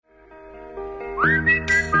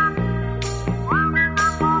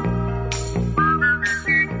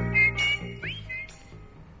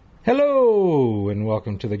Hello, and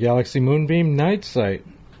welcome to the Galaxy Moonbeam Night Site.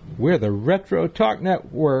 We're the Retro Talk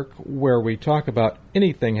Network, where we talk about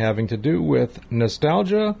anything having to do with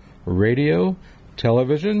nostalgia, radio,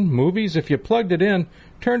 television, movies. If you plugged it in,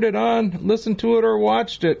 turned it on, listened to it, or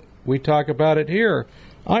watched it, we talk about it here.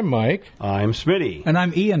 I'm Mike. I'm Smitty. And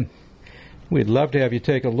I'm Ian. We'd love to have you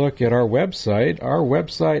take a look at our website. Our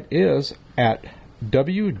website is at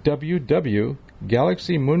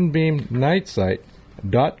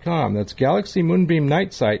www.galaxymoonbeamnightsite.com. That's Galaxy Moonbeam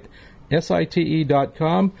Night Site,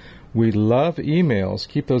 site.com. We love emails.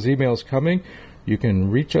 Keep those emails coming. You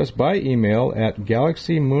can reach us by email at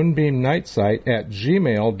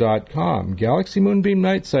galaxymoonbeamnightsite@gmail.com. Galaxy Moonbeam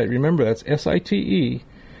Night Site, remember that's site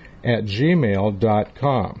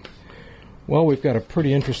 @gmail.com. Well, we've got a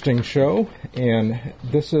pretty interesting show, and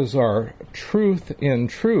this is our Truth in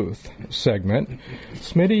Truth segment.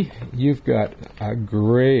 Smitty, you've got a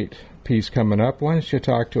great piece coming up. Why don't you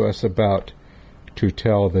talk to us about To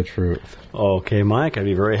Tell the Truth? Okay, Mike, I'd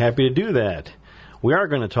be very happy to do that. We are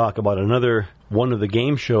going to talk about another one of the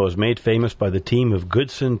game shows made famous by the team of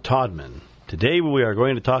Goodson Todman. Today we are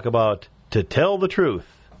going to talk about To Tell the Truth.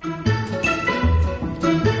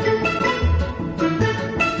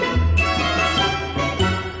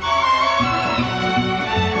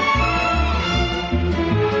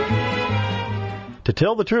 To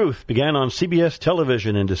Tell the Truth began on CBS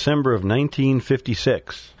television in December of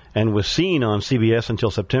 1956 and was seen on CBS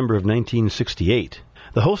until September of 1968.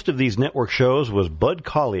 The host of these network shows was Bud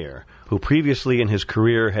Collyer, who previously in his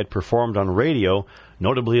career had performed on radio,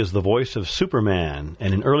 notably as the voice of Superman,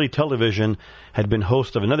 and in early television had been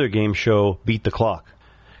host of another game show, Beat the Clock.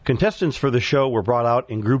 Contestants for the show were brought out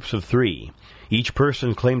in groups of 3. Each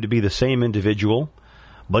person claimed to be the same individual.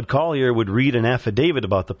 Bud Collyer would read an affidavit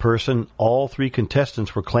about the person all 3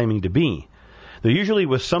 contestants were claiming to be. There usually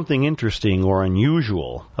was something interesting or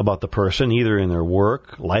unusual about the person, either in their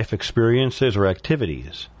work, life experiences, or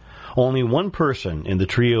activities. Only one person in the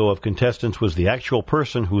trio of contestants was the actual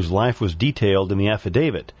person whose life was detailed in the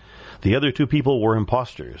affidavit. The other 2 people were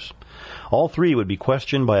imposters. All 3 would be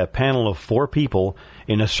questioned by a panel of 4 people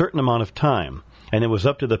in a certain amount of time, and it was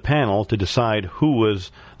up to the panel to decide who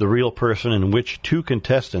was the real person and which 2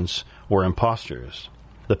 contestants were imposters.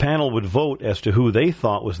 The panel would vote as to who they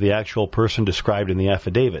thought was the actual person described in the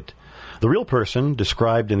affidavit. The real person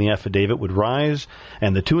described in the affidavit would rise,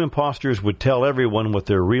 and the 2 imposters would tell everyone what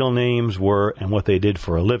their real names were and what they did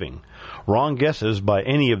for a living. Wrong guesses by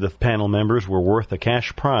any of the panel members were worth a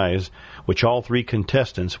cash prize, which all 3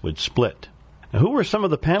 contestants would split. Now, who were some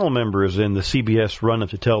of the panel members in the CBS run of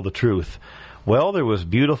To Tell the Truth? Well, there was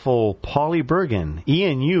beautiful Polly Bergen.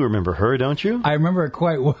 Ian, you remember her, don't you? I remember her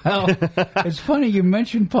quite well. It's funny you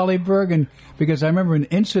mentioned Polly Bergen, because I remember an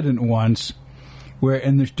incident once where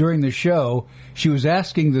during the show, she was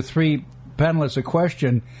asking the 3 panelists a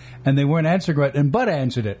question, and they weren't answering right, and Bud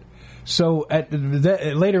answered it. So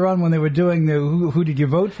later on when they were doing the who did you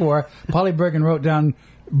vote for, Polly Bergen wrote down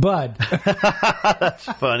Bud. That's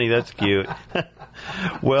funny. That's cute.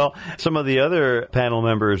 Well, some of the other panel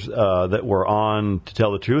members that were on To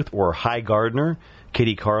Tell the Truth were Hy Gardner,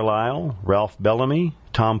 Kitty Carlisle, Ralph Bellamy,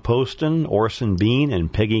 Tom Poston, Orson Bean,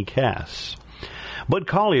 and Peggy Cass. Bud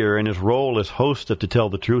Collyer, in his role as host of To Tell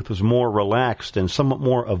the Truth, was more relaxed and somewhat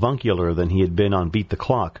more avuncular than he had been on Beat the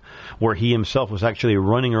Clock, where he himself was actually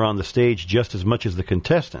running around the stage just as much as the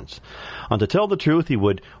contestants. On To Tell the Truth, he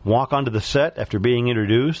would walk onto the set after being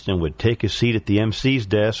introduced and would take his seat at the MC's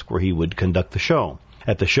desk where he would conduct the show.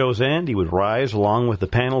 At the show's end, he would rise along with the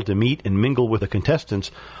panel to meet and mingle with the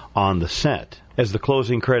contestants on the set. As the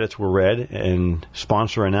closing credits were read and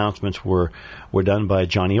sponsor announcements were done by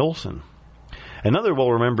Johnny Olson. Another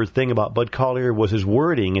well-remembered thing about Bud Collyer was his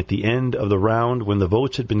wording at the end of the round when the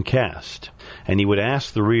votes had been cast, and he would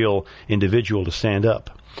ask the real individual to stand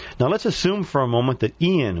up. Now let's assume for a moment that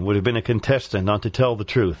Ian would have been a contestant on To Tell the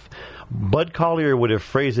Truth. Bud Collyer would have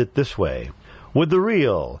phrased it this way: "Would the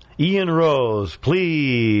real Ian Rose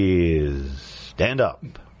please stand up?"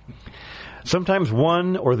 Sometimes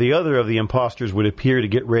one or the other of the imposters would appear to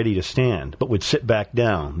get ready to stand, but would sit back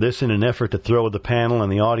down, this in an effort to throw the panel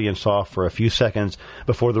and the audience off for a few seconds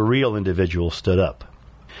before the real individual stood up.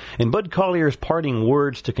 In Bud Collyer's parting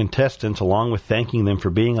words to contestants, along with thanking them for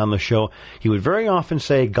being on the show, he would very often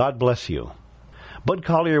say, "God bless you." Bud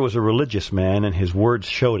Collyer was a religious man, and his words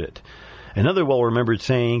showed it. Another well-remembered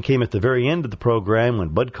saying came at the very end of the program when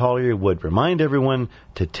Bud Collyer would remind everyone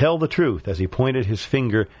to tell the truth as he pointed his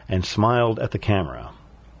finger and smiled at the camera.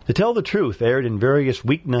 To Tell the Truth aired in various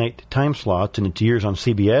weeknight time slots in its years on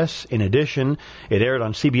CBS. In addition, it aired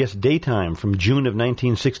on CBS Daytime from June of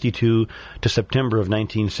 1962 to September of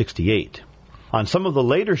 1968. On some of the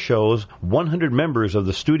later shows, 100 members of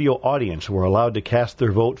the studio audience were allowed to cast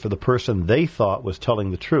their vote for the person they thought was telling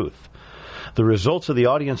the truth. The results of the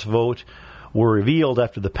audience vote were revealed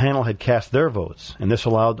after the panel had cast their votes, and this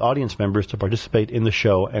allowed audience members to participate in the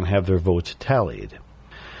show and have their votes tallied.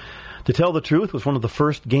 To Tell the Truth was one of the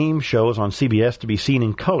first game shows on CBS to be seen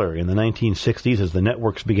in color in the 1960s as the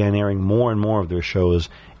networks began airing more and more of their shows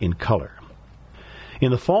in color. In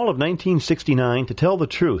the fall of 1969, To Tell the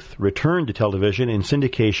Truth returned to television in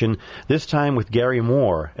syndication, this time with Gary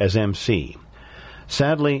Moore as MC.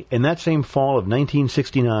 Sadly, in that same fall of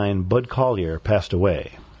 1969, Bud Collyer passed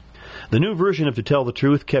away. The new version of To Tell the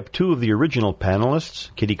Truth kept two of the original panelists,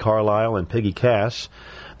 Kitty Carlisle and Peggy Cass.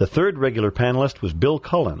 The third regular panelist was Bill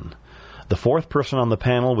Cullen. The fourth person on the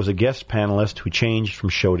panel was a guest panelist who changed from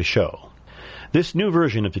show to show. This new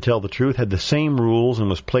version of To Tell the Truth had the same rules and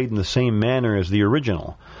was played in the same manner as the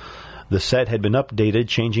original. The set had been updated,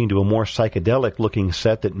 changing to a more psychedelic-looking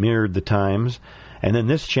set that mirrored the times, and then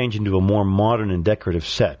this changed into a more modern and decorative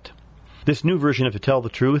set. This new version of To Tell the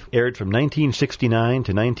Truth aired from 1969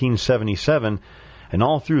 to 1977, and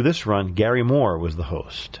all through this run, Gary Moore was the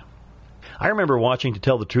host. I remember watching To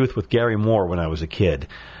Tell the Truth with Gary Moore when I was a kid.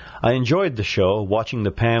 I enjoyed the show, watching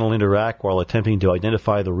the panel interact while attempting to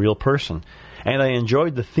identify the real person, and I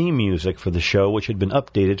enjoyed the theme music for the show, which had been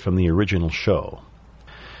updated from the original show.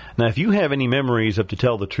 Now, if you have any memories of To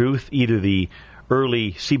Tell the Truth, either the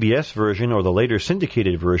early CBS version or the later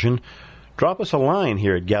syndicated version, drop us a line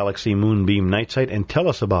here at Galaxy Moonbeam Night Site and tell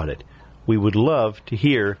us about it. We would love to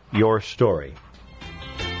hear your story.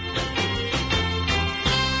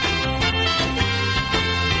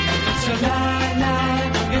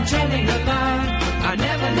 You're telling a lie. I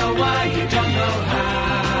never know why, you don't know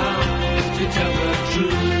how to tell the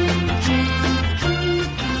truth.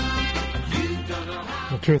 You don't know how.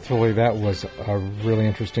 Well, truthfully, that was a really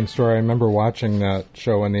interesting story. I remember watching that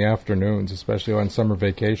show in the afternoons, especially on summer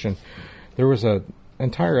vacation. There was an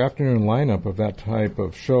entire afternoon lineup of that type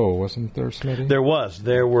of show, wasn't there, Smitty? There was.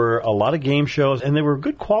 There were a lot of game shows, and they were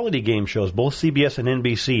good quality game shows. Both CBS and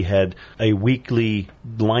NBC had a weekly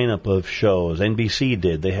lineup of shows. NBC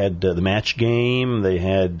did. They had the Match Game, they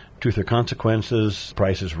had Truth or Consequences,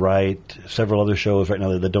 Price is Right, several other shows right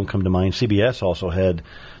now that don't come to mind. CBS also had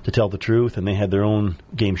To Tell the Truth, and they had their own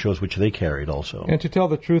game shows which they carried also. And To Tell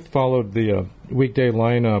the Truth followed the weekday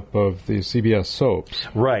lineup of the CBS soaps.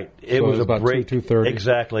 Right. It was a about break. 2:30.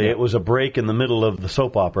 Exactly. Yeah. It was a break in the middle of the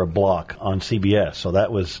soap opera block on CBS. So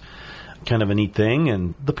that was kind of a neat thing.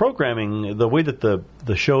 And the programming, the way that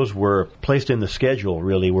the shows were placed in the schedule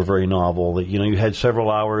really were very novel. You know, you had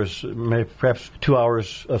several hours, maybe perhaps 2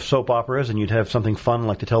 hours of soap operas, and you'd have something fun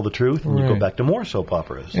like To Tell the Truth, and you'd go back to more soap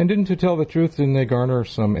operas. And didn't To Tell the Truth, didn't they garner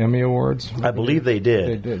some Emmy Awards? I believe they did.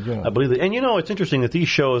 They did, yeah. I believe they, and you know, it's interesting that these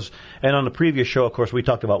shows, and on the previous show, of course, we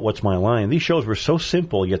talked about What's My Line. These shows were so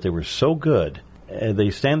simple, yet they were so good. They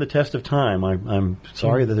stand the test of time. I'm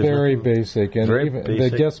sorry that there's very basic, and very even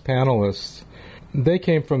basic. the guest panelists, they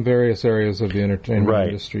came from various areas of the entertainment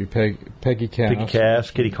industry. Peggy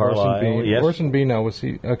Cass, Kitty Carlisle. Orson Bean. Yes. Orson Bean, now, was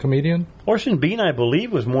he a comedian? Orson Bean, I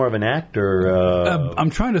believe, was more of an actor. I'm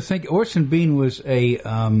trying to think. Orson Bean was a,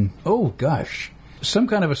 some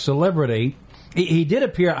kind of a celebrity. He did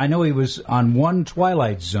appear, I know he was on one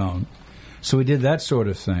Twilight Zone. So he did that sort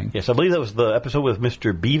of thing. Yes, I believe that was the episode with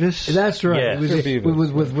Mr. Beavis. That's right. Yes. It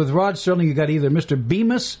was, with Rod Serling, you got either Mr.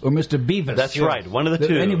 Bemis or Mr. Beavis. That's right, one of the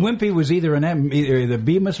two. And Wimpy was either either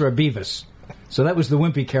Bemis or Beavis. So that was the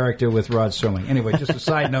Wimpy character with Rod Serling. Anyway, just a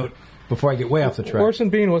side note before I get way off the track. Orson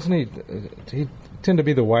Bean, wasn't he? He tended to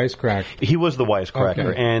be the wisecrack. He was the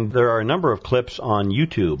wisecracker, Okay. and there are a number of clips on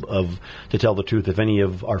YouTube of To Tell the Truth if any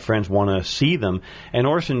of our friends want to see them. And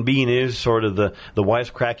Orson Bean is sort of the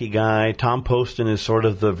wisecracky guy. Tom Poston is sort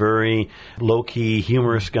of the very low-key,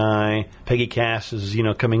 humorous guy. Peggy Cass is,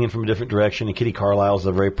 coming in from a different direction, and Kitty Carlisle is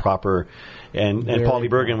a very proper... And Polly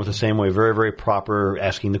Bergen was the same way, very, very proper,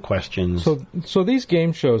 asking the questions. So these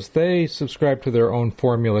game shows, they subscribe to their own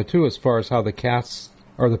formula, too, as far as how the casts,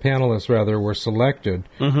 or the panelists, rather, were selected.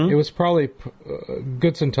 Mm-hmm. It was probably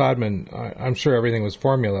Goodson Todman, I'm sure everything was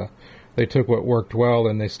formula. They took what worked well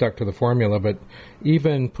and they stuck to the formula, but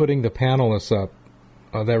even putting the panelists up,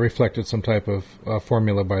 that reflected some type of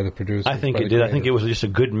formula by the producers. I think it did. I think it was just a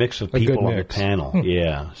good mix of people on the panel.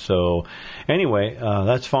 Yeah. So, anyway,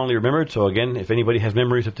 that's fondly remembered. So, again, if anybody has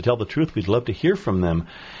memories of To Tell the Truth, we'd love to hear from them.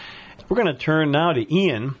 We're going to turn now to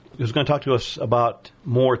Ian, who's going to talk to us about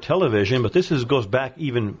more television, but this goes back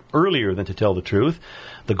even earlier than To Tell the Truth.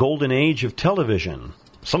 The golden age of television.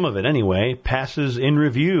 Some of it, anyway, passes in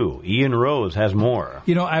review. Ian Rose has more.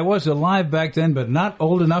 You know, I was alive back then, but not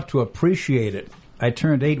old enough to appreciate it. I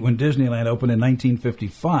turned 8 when Disneyland opened in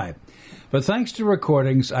 1955. But thanks to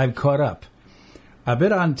recordings, I've caught up. A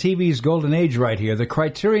bit on TV's golden age right here. The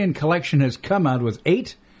Criterion Collection has come out with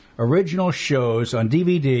 8 original shows on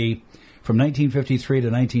DVD from 1953 to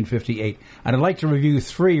 1958. And I'd like to review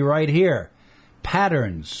 3 right here.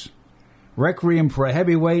 Patterns, Requiem for a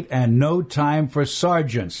Heavyweight, and No Time for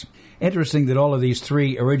Sergeants. Interesting that all of these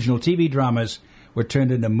 3 original TV dramas were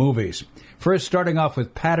turned into movies. First, starting off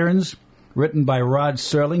with Patterns, written by Rod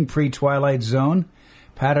Serling, pre-Twilight Zone.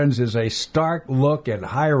 Patterns is a stark look at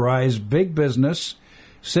high-rise big business.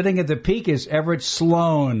 Sitting at the peak is Everett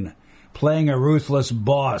Sloan, playing a ruthless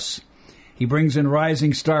boss. He brings in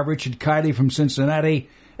rising star Richard Kiley from Cincinnati.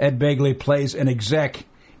 Ed Begley plays an exec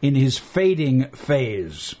in his fading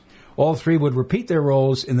phase. All 3 would repeat their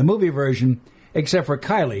roles in the movie version, except for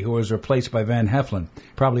Kiley, who was replaced by Van Heflin.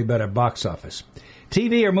 Probably better box office.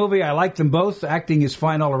 TV or movie, I like them both. Acting is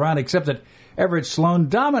fine all around, except that Everett Sloan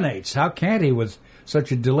dominates. How can't he with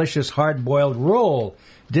such a delicious, hard-boiled role?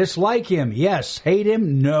 Dislike him? Yes. Hate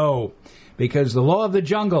him? No. Because the law of the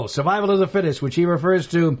jungle, survival of the fittest, which he refers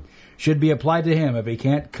to, should be applied to him if he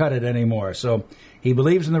can't cut it anymore. So he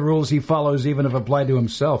believes in the rules he follows, even if applied to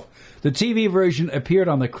himself. The TV version appeared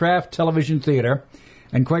on the Kraft Television Theater,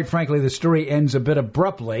 and quite frankly, the story ends a bit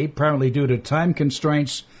abruptly, apparently due to time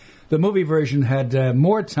constraints. The movie version had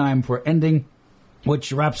more time for ending,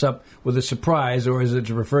 which wraps up with a surprise, or as it's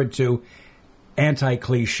referred to,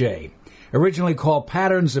 anti-cliche. Originally called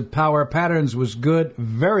Patterns of Power, Patterns was good,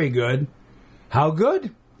 very good. How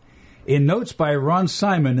good? In notes by Ron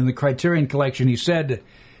Simon in the Criterion Collection, he said,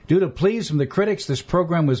 due to pleas from the critics, this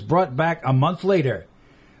program was brought back a month later,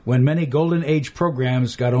 when many Golden Age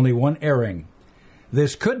programs got only one airing.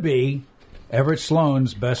 This could be Everett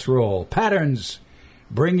Sloan's best role. Patterns,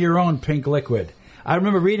 bring your own pink liquid. I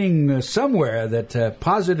remember reading somewhere that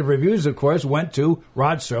positive reviews, of course, went to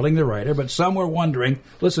Rod Serling, the writer, but some were wondering,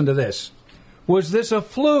 listen to this, was this a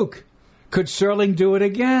fluke? Could Serling do it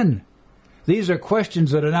again? These are questions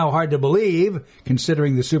that are now hard to believe,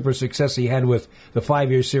 considering the super success he had with the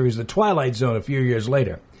 5-year series The Twilight Zone a few years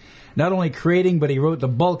later. Not only creating, but he wrote the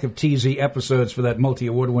bulk of TZ episodes for that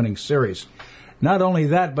multi-award-winning series. Not only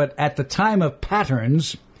that, but at the time of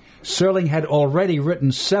Patterns, Serling had already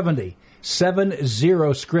written 70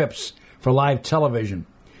 scripts for live television.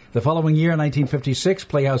 The following year, 1956,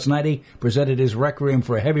 Playhouse 90 presented his Requiem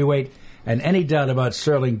for a Heavyweight, and any doubt about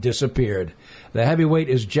Serling disappeared. The heavyweight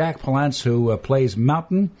is Jack Palance, who plays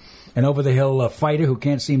Mountain, an over-the-hill fighter who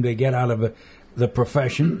can't seem to get out of the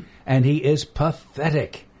profession, and he is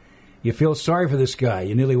pathetic. You feel sorry for this guy.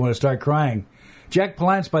 You nearly want to start crying. Jack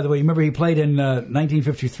Palance, by the way, remember he played in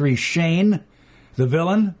 1953 Shane, the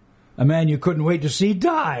villain, a man you couldn't wait to see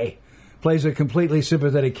die. Plays a completely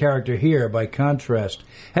sympathetic character here, by contrast.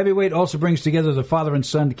 Heavyweight also brings together the father and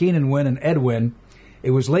son, Keenan Wynn and Ed Wynn. It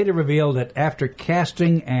was later revealed that after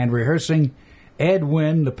casting and rehearsing, Ed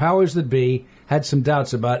Wynn, the powers that be, had some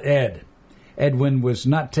doubts about Ed. Ed Wynn was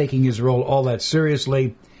not taking his role all that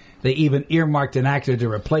seriously. They even earmarked an actor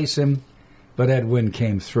to replace him, but Ed Wynn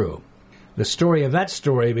came through. The story of that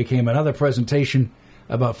story became another presentation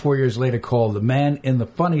about 4 years later called The Man in the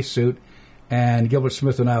Funny Suit, and Gilbert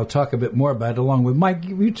Smith and I will talk a bit more about it, along with Mike,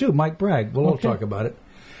 you too, Mike Bragg. We'll all talk about it.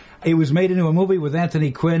 It was made into a movie with Anthony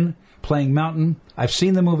Quinn playing Mountain. I've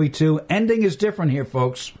seen the movie too. Ending is different here,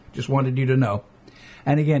 folks. Just wanted you to know.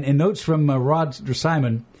 And again, in notes from Rod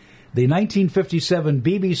Simon, the 1957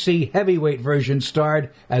 BBC heavyweight version starred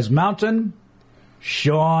as Mountain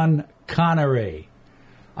Sean Connery.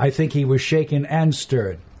 I think he was shaken and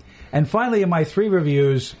stirred. And finally, in my 3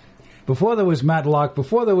 reviews, before there was Matlock,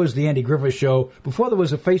 before there was the Andy Griffith Show, before there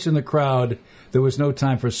was a face in the crowd, there was No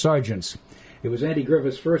Time for Sergeants. It was Andy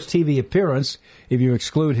Griffith's first TV appearance, if you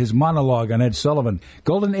exclude his monologue on Ed Sullivan.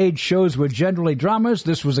 Golden Age shows were generally dramas.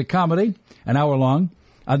 This was a comedy, an hour long,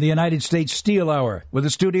 on the United States Steel Hour, with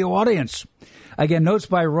a studio audience. Again, notes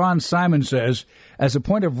by Ron Simon says, as a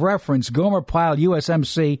point of reference, Gomer Pyle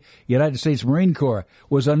USMC, United States Marine Corps,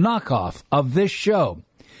 was a knockoff of this show.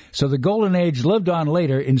 So the Golden Age lived on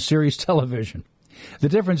later in series television. The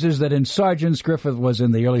difference is that in Sergeants, Griffith was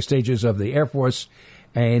in the early stages of the Air Force,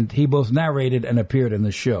 and he both narrated and appeared in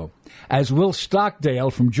the show. As Will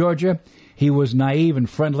Stockdale from Georgia, he was naive and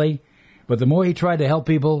friendly, but the more he tried to help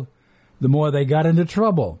people, the more they got into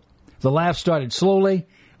trouble. The laugh started slowly.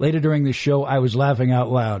 Later during the show, I was laughing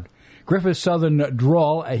out loud. Griffith's southern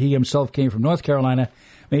drawl, he himself came from North Carolina,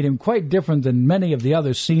 made him quite different than many of the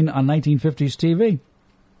others seen on 1950s TV.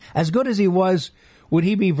 As good as he was, would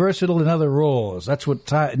he be versatile in other roles? That's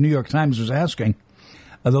what New York Times was asking.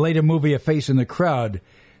 The later movie A Face in the Crowd,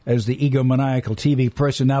 as the egomaniacal TV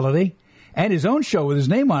personality, and his own show with his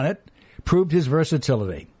name on it, proved his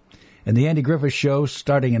versatility. In the Andy Griffith Show,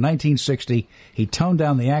 starting in 1960, he toned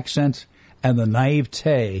down the accent and the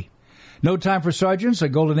naivete. No Time for Sergeants, a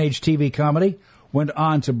Golden Age TV comedy, went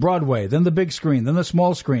on to Broadway, then the big screen, then the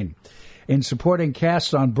small screen. In supporting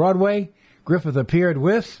casts on Broadway, Griffith appeared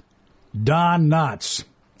with Don Knotts.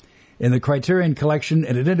 In the Criterion Collection,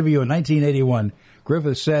 in an interview in 1981,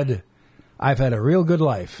 Griffith said, "I've had a real good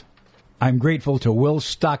life. I'm grateful to Will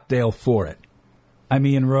Stockdale for it." I'm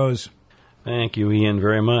Ian Rose. Thank you, Ian,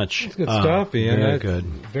 very much. That's good stuff, Ian. Very That's good.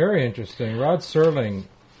 Very interesting. Rod Serling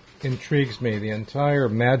intrigues me, the entire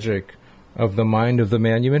magic of the mind of the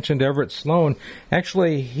man. You mentioned Everett Sloan.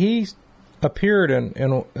 Actually, he appeared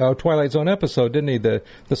in a Twilight Zone episode, didn't he? The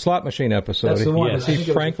slot machine episode. That's the one. Is I he think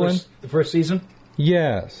it was Franklin? the first season?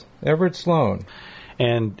 Yes, Everett Sloan.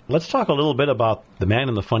 And let's talk a little bit about the man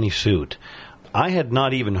in the funny suit. I had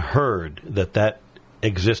not even heard that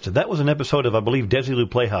existed. That was an episode of, I believe, Desilu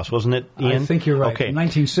Playhouse, wasn't it, Ian? I think you're right. Okay.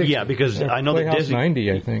 1960. Yeah, because I know Playhouse that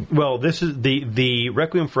 90, I think. Well, this is the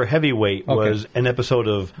Requiem for a Heavyweight was an episode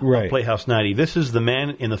of Playhouse 90. This is the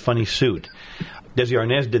man in the funny suit. Desi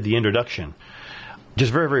Arnaz did the introduction.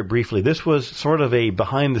 Just very, very briefly, this was sort of a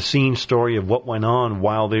behind-the-scenes story of what went on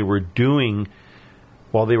while they were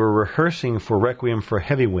rehearsing for Requiem for a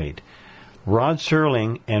Heavyweight. Rod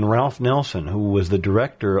Serling and Ralph Nelson, who was the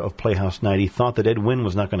director of Playhouse 90, thought that Ed Wynn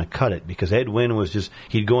was not going to cut it because Ed Wynn was just,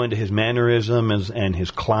 he'd go into his mannerism and his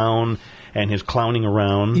clown and his clowning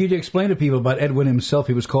around. You'd explain to people about Ed Wynn himself.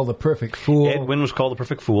 He was called the Perfect Fool. Ed Wynn was called the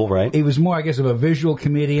Perfect Fool, right? He was more, I guess, of a visual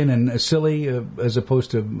comedian and silly as opposed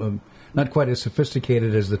to not quite as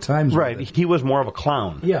sophisticated as the Times. Right. He was more of a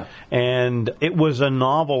clown. Yeah. And it was a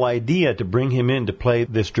novel idea to bring him in to play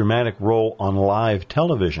this dramatic role on live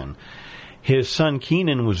television. His son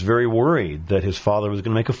Keenan was very worried that his father was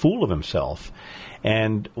going to make a fool of himself.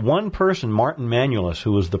 And one person, Martin Manulis,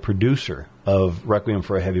 who was the producer of Requiem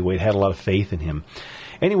for a Heavyweight, had a lot of faith in him.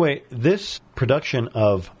 Anyway, this production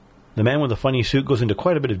of The Man with the Funny Suit goes into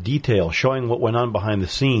quite a bit of detail, showing what went on behind the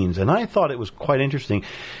scenes. And I thought it was quite interesting.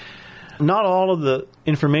 Not all of the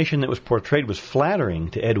information that was portrayed was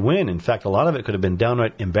flattering to Ed Wynn. In fact, a lot of it could have been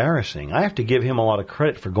downright embarrassing. I have to give him a lot of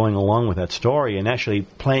credit for going along with that story and actually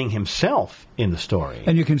playing himself in the story.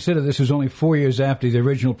 And you consider this was only 4 years after the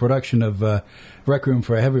original production of Requiem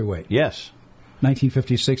for a Heavyweight. Yes.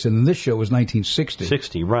 1956, and then this show was 1960.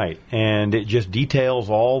 60, right. And it just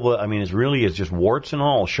details all the, it really is just warts and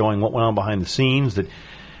all, showing what went on behind the scenes, that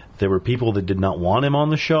there were people that did not want him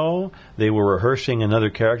on the show. They were rehearsing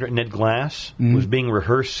another character. Ned Glass was being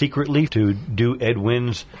rehearsed secretly to do Ed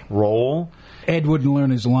Wynn's role. Ed wouldn't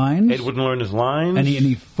learn his lines. And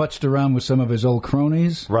he futzed around with some of his old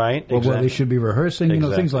cronies. Right, or exactly. where they should be rehearsing,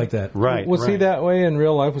 things like that. Right. Was he that way in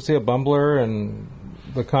real life? Was he a bumbler and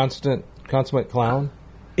the consummate clown?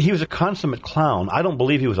 He was a consummate clown. I don't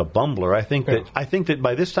believe he was a bumbler. I think that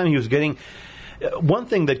by this time he was getting... One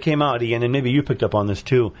thing that came out, Ian, and maybe you picked up on this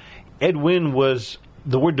too, Ed Wynn was,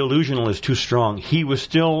 the word delusional is too strong. He was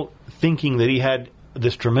still thinking that he had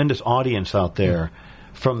this tremendous audience out there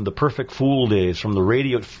from the Perfect Fool days, from the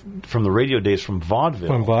radio days, from vaudeville.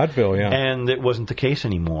 From vaudeville, yeah. And it wasn't the case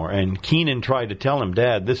anymore. And Keenan tried to tell him,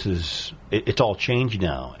 Dad, it's all changed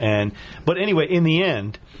now. But anyway, in the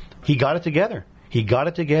end, he got it together. He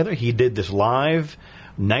did this live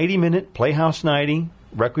 90-minute Playhouse 90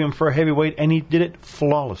 Requiem for a Heavyweight, and he did it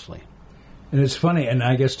flawlessly. And it's funny, and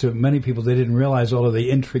I guess to many people, they didn't realize all of the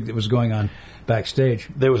intrigue that was going on backstage.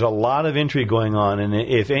 There was a lot of intrigue going on, and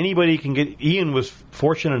if anybody can get... Ian was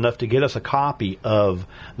fortunate enough to get us a copy of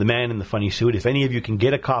The Man in the Funny Suit. If any of you can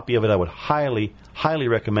get a copy of it, I would highly, highly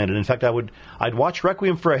recommend it. In fact, I'd watch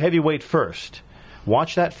Requiem for a Heavyweight first.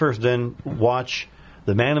 Watch that first, then watch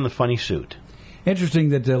The Man in the Funny Suit. Interesting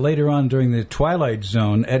that later on during the Twilight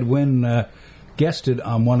Zone, Ed Wynn... guested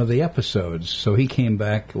on one of the episodes, so he came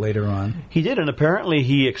back later on. He did, and apparently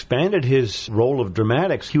he expanded his role of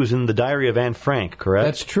dramatics. He was in The Diary of Anne Frank, correct?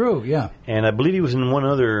 That's true, yeah. And I believe he was in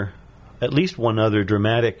at least one other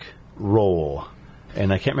dramatic role.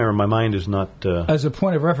 And I can't remember, my mind is not... As a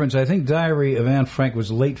point of reference, I think Diary of Anne Frank was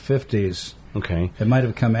late 50s. Okay. It might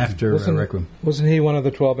have come after Requiem. Wasn't he one of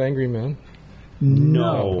the 12 Angry Men?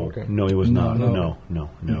 No. Okay. No, he was not. No.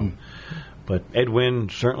 Mm-hmm. But Ed Wynn,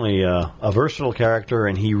 certainly a versatile character,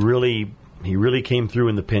 and he really He really came through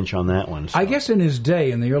in the pinch on that one. So. I guess in his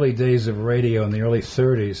day, in the early days of radio, in the early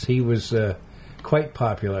 30s, he was quite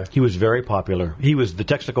popular. He was very popular. He was the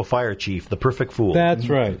Texaco fire chief, the perfect fool. That's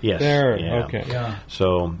right. Yes. There. Yeah. Okay. Yeah.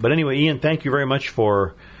 So, but anyway, Ian, thank you very much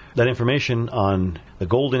for that information on the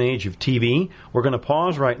golden age of TV. We're going to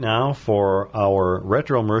pause right now for our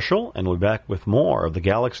retro-mercial, and we'll be back with more of the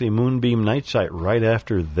Galaxy Moonbeam Night Site right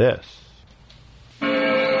after this.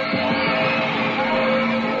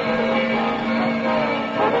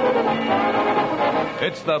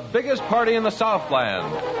 It's the biggest party in the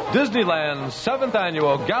Southland. Disneyland's 7th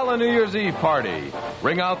annual Gala New Year's Eve party.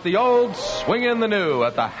 Ring out the old, swing in the new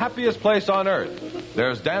at the happiest place on earth.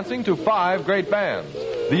 There's dancing to 5 great bands.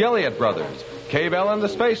 The Elliott Brothers, Cave-Ell and the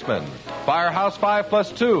Spacemen, Firehouse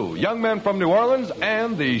 5+2, Young Men from New Orleans,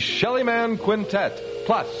 and the Shelly Man Quintet.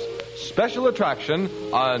 Plus, special attraction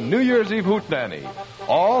on New Year's Eve Hootenanny.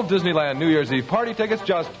 All Disneyland New Year's Eve party tickets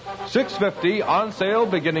just $6.50 on sale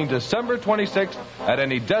beginning December 26th at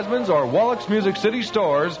any Desmond's or Wallach's Music City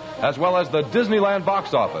stores, as well as the Disneyland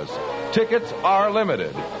box office. Tickets are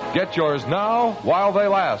limited. Get yours now while they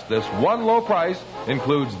last. This one low price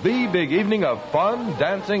includes the big evening of fun,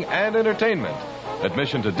 dancing, and entertainment.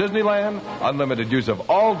 Admission to Disneyland, unlimited use of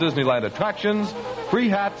all Disneyland attractions, free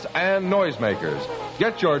hats, and noisemakers.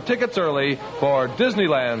 Get your tickets early for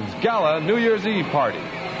Disneyland's Gala New Year's Eve party.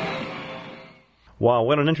 Wow,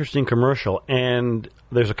 what an interesting commercial. And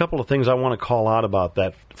there's a couple of things I want to call out about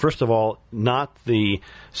that. First of all, not the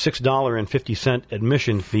 $6.50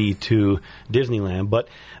 admission fee to Disneyland, but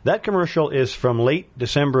that commercial is from late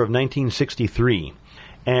December of 1963.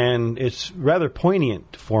 And it's rather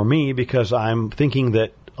poignant for me because I'm thinking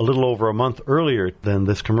that a little over a month earlier than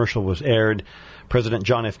this commercial was aired, President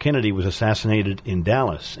John F. Kennedy was assassinated in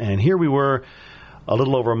Dallas. And here we were a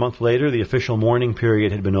little over a month later. The official mourning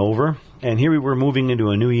period had been over. And here we were moving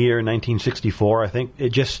into a new year, 1964. I think it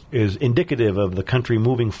just is indicative of the country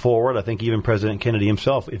moving forward. I think even President Kennedy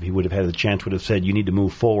himself, if he would have had the chance, would have said, you need to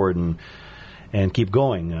move forward and keep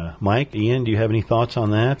going. Mike, Ian, do you have any thoughts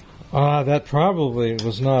on that? That probably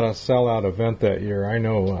was not a sellout event that year. I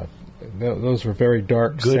know those were very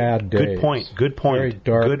dark, sad days. Good point. Very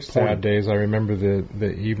dark, sad days. I remember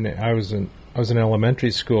the evening. I was in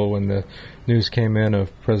elementary school when the news came in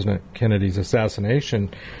of President Kennedy's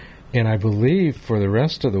assassination, and I believe for the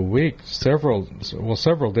rest of the week, several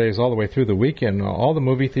days all the way through the weekend, all the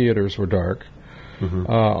movie theaters were dark. Mm-hmm.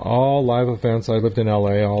 All live events. I lived in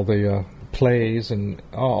L.A. All the plays and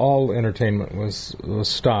all entertainment was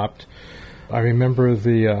stopped. I remember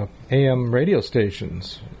the AM radio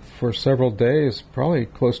stations for several days, probably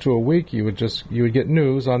close to a week. You would get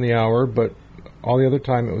news on the hour, but all the other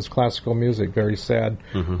time it was classical music. Very sad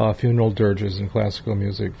funeral dirges and classical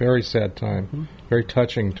music. Very sad time. Very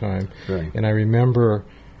touching time. Right. And I remember,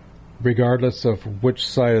 regardless of which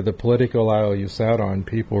side of the political aisle you sat on,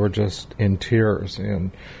 people were just in tears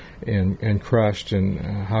and crushed, and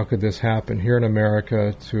how could this happen here in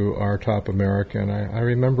America to our top American? I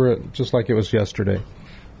remember it just like it was yesterday.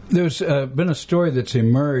 There's been a story that's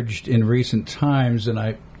emerged in recent times, and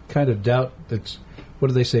I kind of doubt that's, what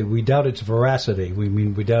do they say? We doubt its veracity.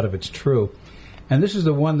 We doubt if it's true. And this is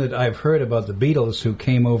the one that I've heard about the Beatles, who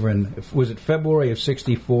came over in, was it February of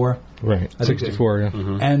 64? Right, 64, yeah.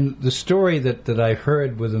 Mm-hmm. And the story that I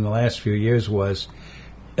heard within the last few years was,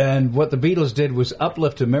 and what the Beatles did was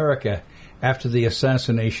uplift America after the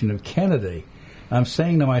assassination of Kennedy. I'm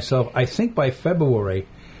saying to myself, I think by February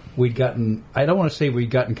we'd gotten, I don't want to say we'd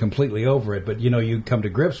gotten completely over it, but you'd come to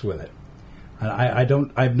grips with it.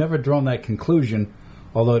 And I've never drawn that conclusion,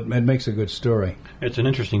 although it makes a good story. It's an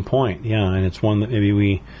interesting point, yeah, and it's one that maybe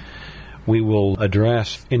we will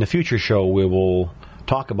address in a future show. We will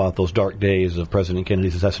talk about those dark days of President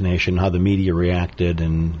Kennedy's assassination, how the media reacted,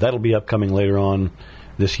 and that'll be upcoming later on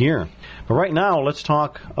this year. But right now, let's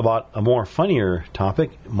talk about a more funnier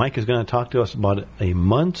topic. Mike is going to talk to us about a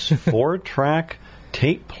Muntz 4-track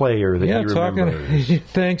tape player that he remembers.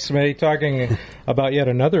 Thanks, mate. Talking about yet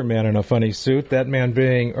another man in a funny suit, that man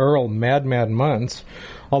being Earl Madman Muntz.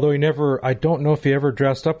 Although I don't know if he ever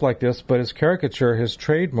dressed up like this, but his caricature, his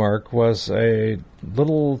trademark, was a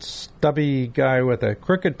little stubby guy with a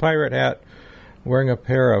crooked pirate hat wearing a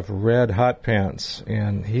pair of red hot pants,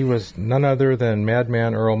 and he was none other than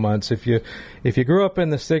Madman Earl Muntz. If you grew up in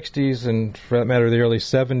the 60s, and for that matter the early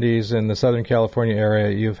 70s in the Southern California area,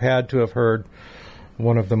 you've had to have heard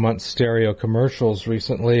one of the Muntz stereo commercials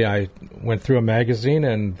recently. I went through a magazine,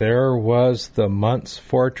 and there was the Muntz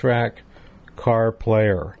 4-track car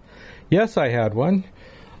player. Yes, I had one,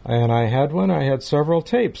 and I had several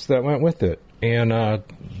tapes that went with it, and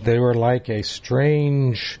they were like a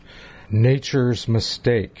strange nature's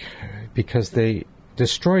mistake because they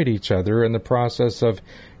destroyed each other in the process of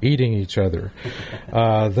eating each other.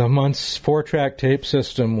 The Muntz 4-track tape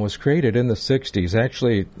system was created in the 60s.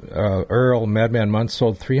 Actually, Earl, Madman Muntz,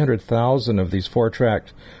 sold 300,000 of these 4-track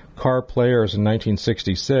car players in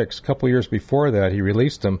 1966. A couple years before that, he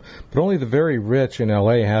released them, but only the very rich in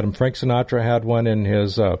L.A. had them. Frank Sinatra had one in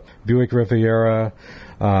his Buick Riviera.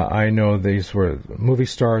 I know these were movie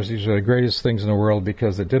stars. These are the greatest things in the world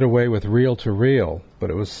because it did away with reel-to-reel, but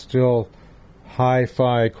it was still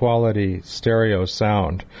hi-fi quality stereo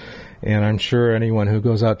sound. And I'm sure anyone who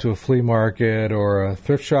goes out to a flea market or a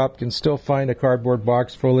thrift shop can still find a cardboard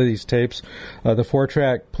box full of these tapes. The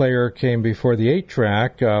 4-track player came before the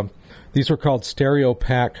 8-track. These were called stereo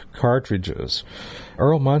pack cartridges.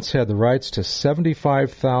 Earl Muntz had the rights to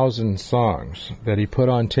 75,000 songs that he put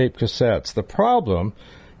on tape cassettes. The problem,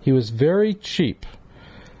 he was very cheap.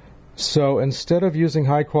 So instead of using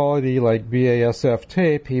high quality like BASF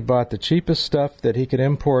tape, he bought the cheapest stuff that he could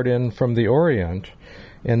import in from the Orient.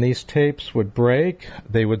 And these tapes would break,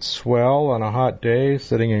 they would swell on a hot day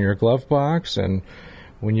sitting in your glove box, and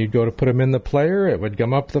when you'd go to put them in the player, it would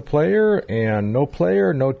gum up the player, and no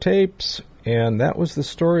tapes, and that was the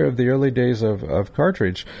story of the early days of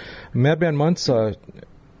cartridge. Madman Muntz,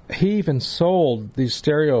 he even sold these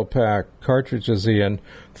stereo pack cartridges, Ian,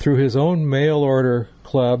 through his own mail order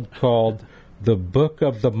club called the Book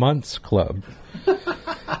of the Muntz Club.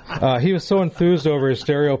 He was so enthused over his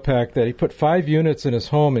stereo pack that he put 5 units in his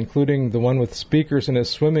home, including the one with speakers in his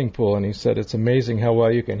swimming pool, and he said, "It's amazing how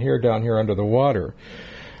well you can hear down here under the water."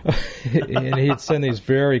 And he'd send these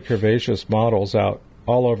very curvaceous models out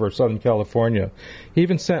all over Southern California. He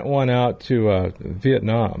even sent one out to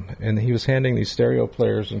Vietnam, and he was handing these stereo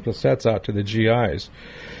players and cassettes out to the GIs.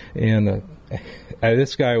 And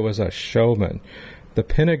this guy was a showman. The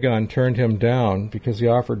Pentagon turned him down because he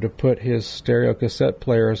offered to put his stereo cassette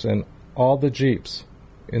players in all the Jeeps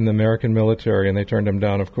in the American military, and they turned him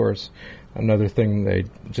down, of course. Another thing they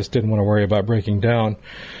just didn't want to worry about breaking down.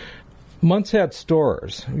 Muntz had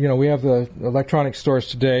stores. You know, we have the electronic stores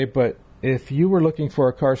today, but if you were looking for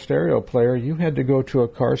a car stereo player, you had to go to a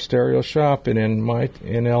car stereo shop, and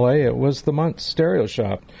in L.A. it was the Muntz stereo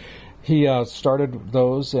shop. He started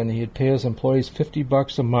those, and he'd pay his employees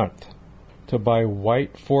 $50 a month to buy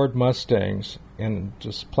white Ford Mustangs and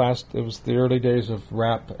just it was the early days of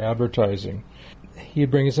rap advertising.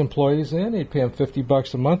 He'd bring his employees in, he'd pay them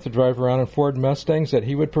 $50 a month to drive around in Ford Mustangs that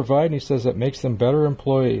he would provide, and he says it makes them better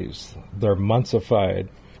employees. They're Muntzified.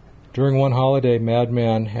 During one holiday,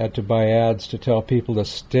 Madman had to buy ads to tell people to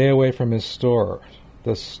stay away from his store.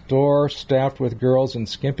 The store, staffed with girls in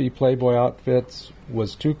skimpy Playboy outfits,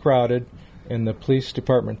 was too crowded, and the police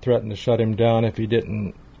department threatened to shut him down if he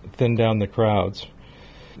didn't thin down the crowds.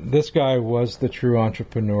 This guy was the true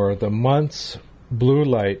entrepreneur. The Muntz Blue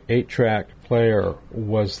Light 8-track player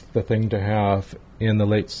was the thing to have in the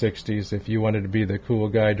late 60s if you wanted to be the cool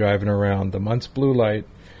guy driving around. The Muntz Blue Light,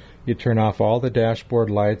 you turn off all the dashboard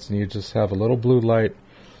lights and you just have a little blue light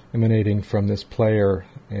emanating from this player,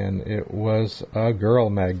 and it was a girl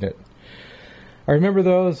magnet. I remember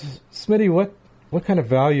those. Smitty, what kind of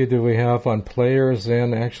value do we have on players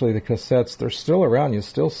and actually the cassettes? They're still around. You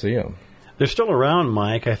still see them. They're still around,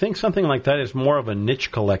 Mike. I think something like that is more of a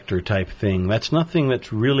niche collector type thing. That's nothing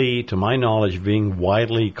that's really, to my knowledge, being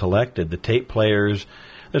widely collected. The tape players,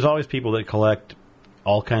 there's always people that collect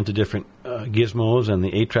all kinds of different gizmos, and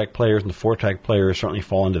the 8-track players and the 4-track players certainly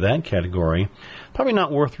fall into that category. Probably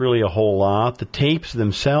not worth really a whole lot. The tapes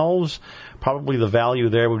themselves, probably the value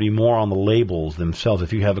there would be more on the labels themselves.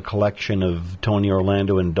 If you have a collection of Tony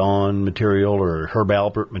Orlando and Dawn material or Herb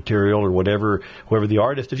Alpert material or whoever the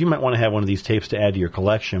artist is, you might want to have one of these tapes to add to your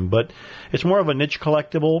collection. But it's more of a niche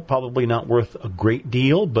collectible, probably not worth a great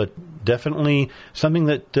deal, but definitely something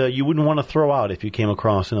that you wouldn't want to throw out if you came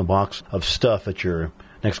across in a box of stuff at your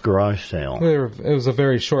next garage sale. It was a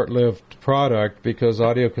very short-lived product because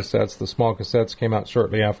audio cassettes, the small cassettes, came out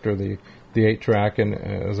shortly after the 8-track, and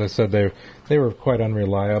as I said, they were quite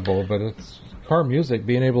unreliable. But it's car music,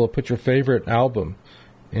 being able to put your favorite album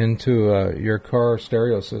into your car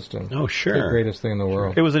stereo system. Oh, sure. It's the greatest thing in the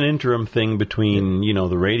world. It was an interim thing between,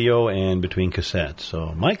 the radio and between cassettes.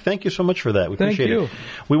 So, Mike, thank you so much for that. We appreciate it.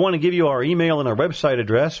 We want to give you our email and our website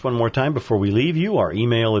address one more time before we leave you. Our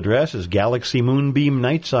email address is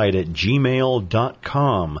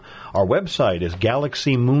galaxymoonbeamnightsite@gmail.com. Our website is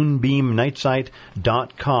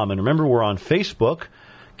galaxymoonbeamnightsite.com. And remember, we're on Facebook,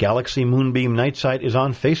 Galaxy Moonbeam Night Site is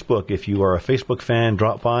on Facebook. If you are a Facebook fan,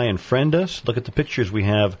 drop by and friend us. Look at the pictures we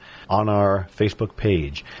have on our Facebook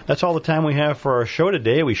page. That's all the time we have for our show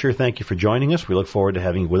today. We sure thank you for joining us. We look forward to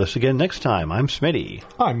having you with us again next time. I'm Smitty.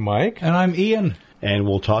 I'm Mike. And I'm Ian. And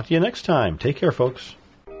we'll talk to you next time. Take care, folks.